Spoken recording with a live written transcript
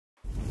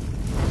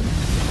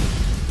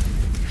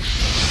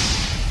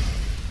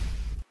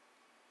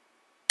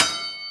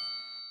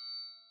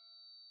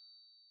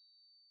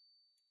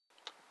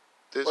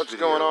What's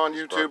going on,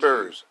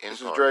 YouTubers?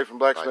 This is Dre from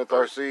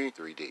BlackSmithRC.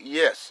 3D.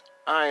 Yes,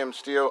 I am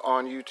still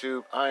on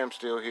YouTube. I am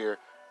still here,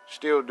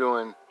 still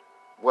doing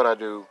what I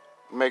do,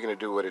 making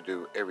it do what it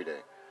do every day.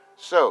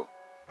 So,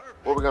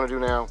 what we're going to do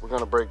now, we're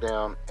going to break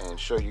down and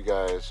show you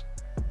guys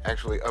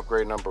actually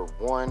upgrade number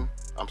 9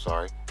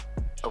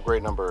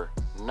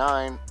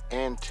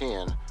 and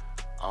 10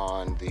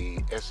 on the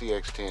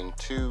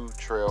SCX10.2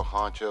 Trail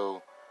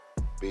Honcho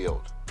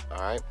build.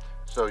 Alright,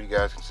 so you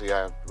guys can see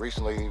I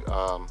recently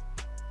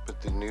put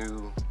the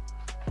new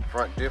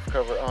front diff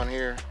cover on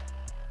here.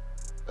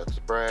 That's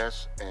the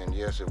brass, and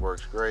yes, it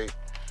works great.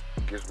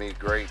 It gives me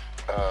great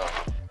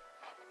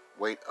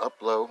weight up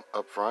low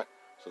up front,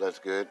 so that's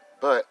good.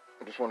 But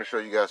I just want to show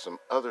you guys some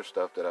other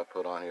stuff that I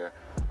put on here.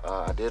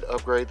 I did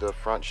upgrade the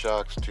front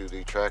shocks to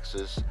the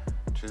Traxxas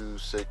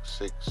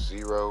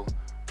 2660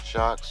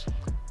 shocks,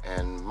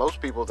 and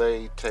most people,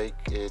 they take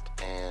it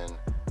and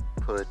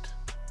put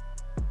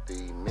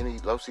the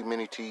Losi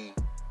Mini-T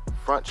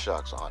front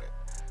shocks on it,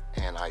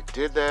 and I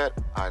did that.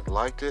 I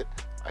liked it.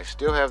 I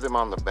still have them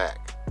on the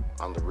back,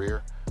 on the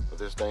rear of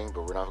this thing,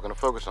 but we're not going to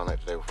focus on that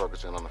today. We're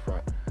focusing on the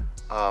front.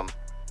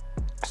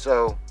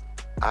 So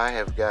I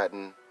have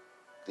gotten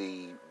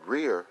the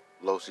rear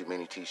Losi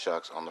Mini-T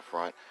shocks on the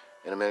front.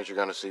 In a minute you're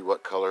going to see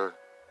what color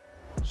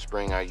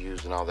spring I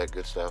used and all that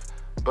good stuff,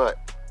 but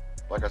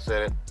like I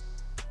said,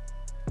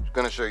 I'm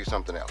going to show you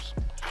something else.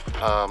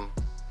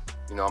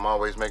 You know, I'm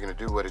always making it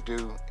do what it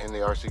do in the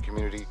RC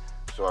community,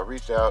 so I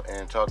reached out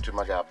and talked to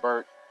my guy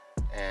Bert,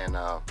 and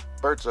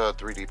Bert's a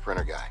 3D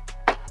printer guy.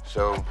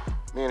 So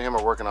me and him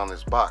are working on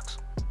this box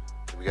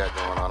that we got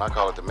going on. I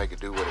call it the Make It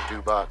Do What It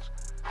Do box,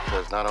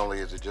 because not only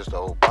is it just an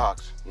old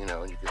box, you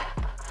know, you can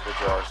put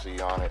your RC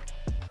on it.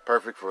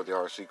 Perfect for the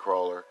RC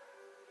crawler.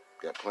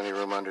 Got plenty of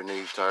room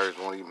underneath. Tires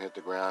won't even hit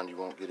the ground. You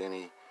won't get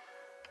any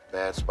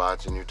bad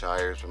spots in your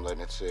tires from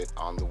letting it sit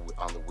on the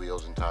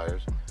wheels and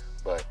tires.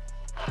 But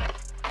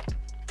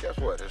guess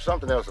what? There's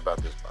something else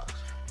about this box.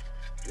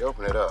 You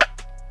open it up,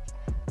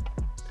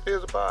 it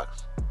is a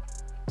box,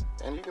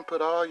 and you can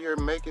put all your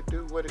Make It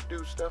Do What It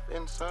Do stuff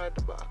inside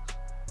the box,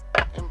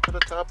 and put a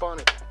top on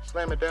it,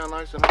 slam it down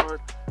nice and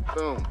hard,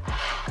 boom,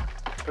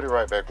 put it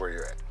right back where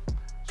you're at.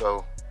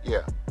 So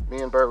yeah,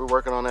 me and Bert, we're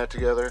working on that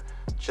together.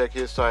 Check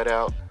his site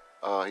out.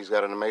 He's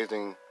got an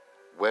amazing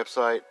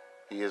website.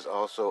 He is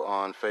also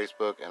on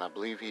Facebook, and I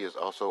believe he is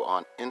also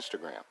on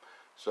Instagram.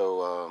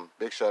 So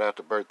big shout out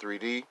to Bert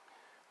 3D.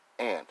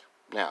 And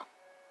now,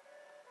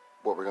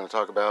 what we're going to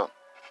talk about,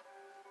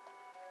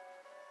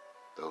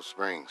 those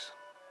springs.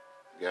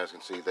 You guys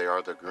can see they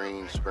are the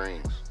green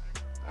springs.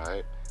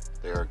 Alright,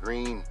 they are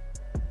green.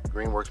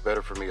 Green works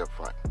better for me up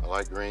front. I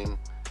like green.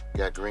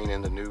 Got green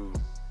in the new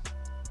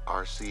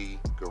RC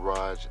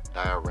garage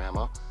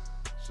diorama,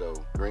 so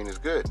green is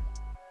good.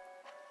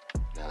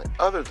 Now the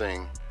other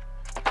thing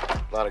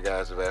a lot of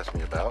guys have asked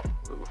me about,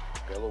 ooh,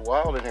 got a little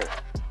wild in here,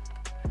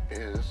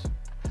 is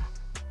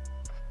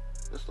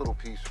this little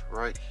piece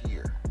right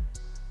here.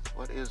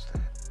 What is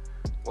that?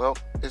 Well,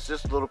 it's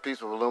just a little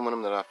piece of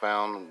aluminum that I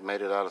found,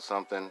 made it out of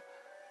something,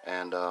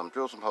 and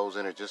drilled some holes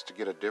in it just to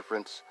get a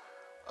difference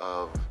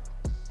of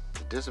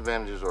the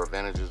disadvantages or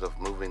advantages of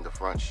moving the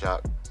front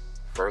shock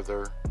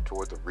further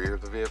toward the rear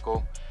of the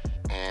vehicle.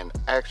 And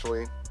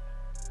actually,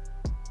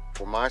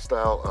 for my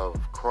style of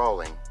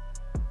crawling,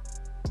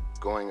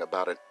 going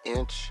about an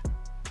inch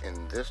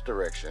in this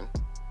direction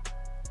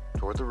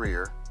toward the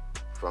rear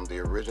from the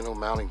original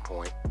mounting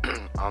point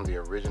on the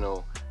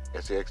original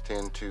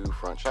SCX10.2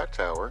 front shock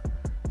tower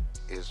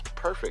is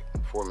perfect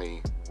for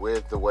me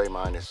with the way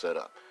mine is set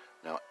up.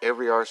 Now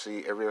every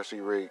RC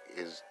rig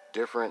is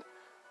different.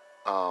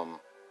 The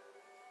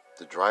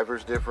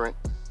driver's different,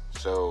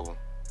 so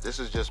this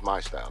is just my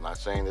style. Not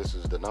saying this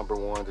is the number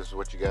one, this is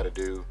what you got to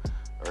do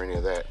or any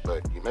of that,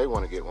 but you may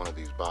want to get one of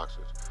these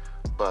boxes.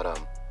 But as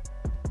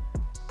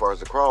far as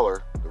the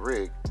crawler, the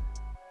rig,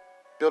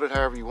 build it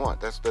however you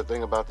want. That's the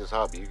thing about this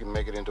hobby. You can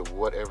make it into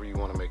whatever you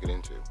want to make it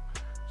into.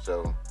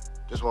 So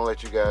just want to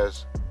let you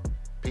guys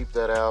peep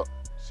that out,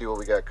 see what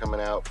we got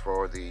coming out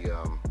for the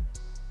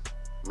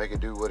Make It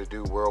Do What It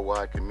Do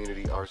worldwide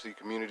community, RC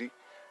community.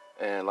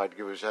 And I'd like to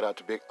give a shout out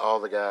to all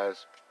the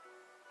guys.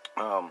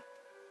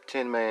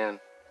 10 Man,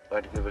 I'd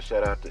like to give a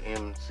shout out to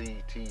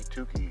MCT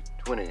Tukey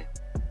 25.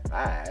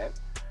 I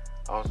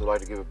also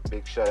like to give a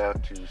big shout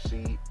out to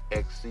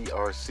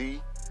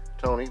SCX10.2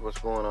 Tony, what's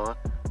going on?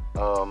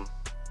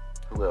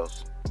 Who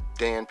else?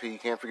 Dan P,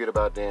 can't forget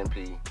about Dan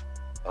P.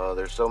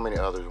 There's so many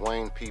others.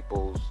 Wayne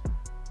Peoples,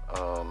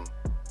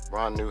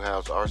 Ron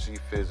Newhouse, RC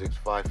Physics,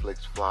 Fly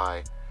Flicks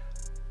Fly.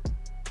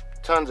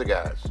 Tons of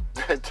guys.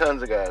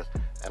 Tons of guys.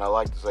 And I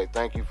like to say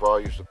thank you for all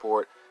your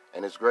support.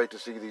 And it's great to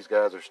see these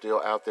guys are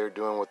still out there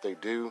doing what they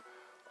do.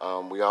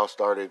 We all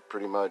started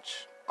pretty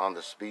much on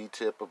the speed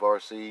tip of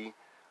RC.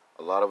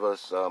 A lot of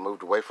us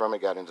moved away from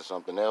it, got into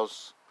something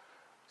else.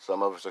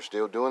 Some of us are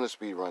still doing the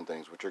speed run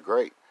things, which are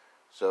great.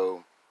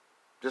 So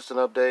just an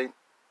update.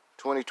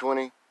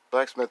 2020,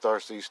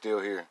 BlackSmithRC still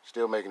here,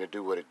 still making it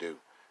do what it do.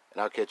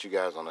 And I'll catch you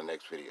guys on the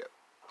next video.